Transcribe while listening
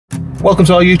Welcome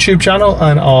to our YouTube channel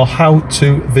and our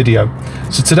how-to video.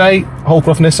 So today,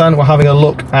 Holdcroft Nissan, we're having a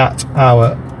look at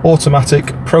our automatic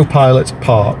ProPilot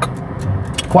park.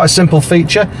 Quite a simple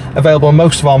feature, available on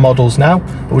most of our models now,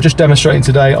 but we're just demonstrating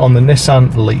today on the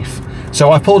Nissan Leaf.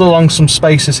 So I pulled along some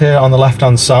spaces here on the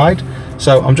left-hand side.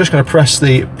 So I'm just going to press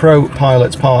the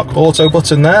ProPilot Park Auto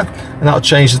button there, and that'll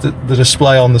change the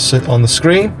display on the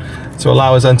screen to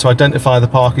allow us then to identify the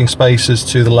parking spaces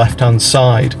to the left-hand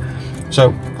side.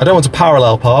 So I don't want to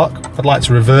parallel park, I'd like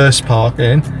to reverse park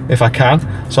in if I can.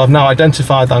 So I've now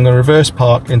identified that I'm going to reverse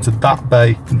park into that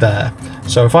bay there.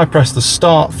 So if I press the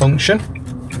start function,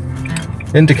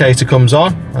 the indicator comes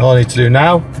on, and all I need to do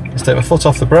now is take my foot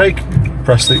off the brake,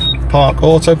 press the park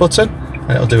auto button,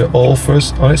 and it'll do it all for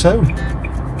us on its own.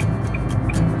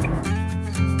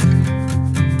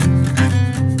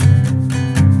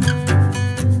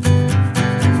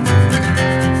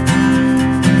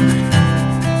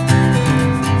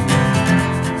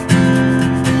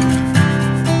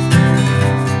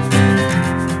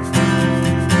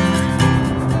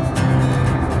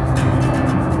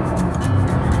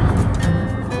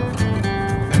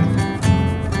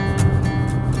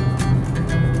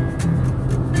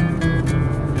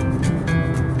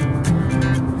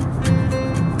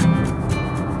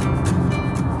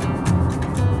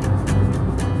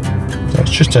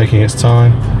 It's just taking its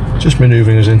time, just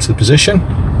manoeuvring us into the position.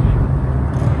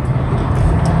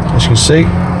 As you can see,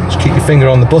 just keep your finger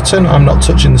on the button. I'm not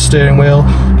touching the steering wheel,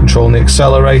 controlling the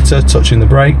accelerator, touching the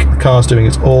brake. The car's doing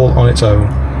it all on its own.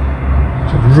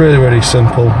 So really, really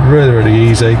simple, really,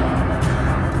 really easy.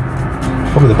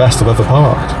 Probably the best I've ever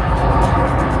parked.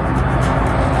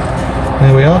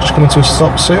 There we are, just coming to a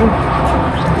stop soon.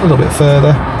 Just a little bit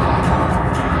further.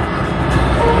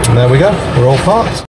 And there we go, we're all parked.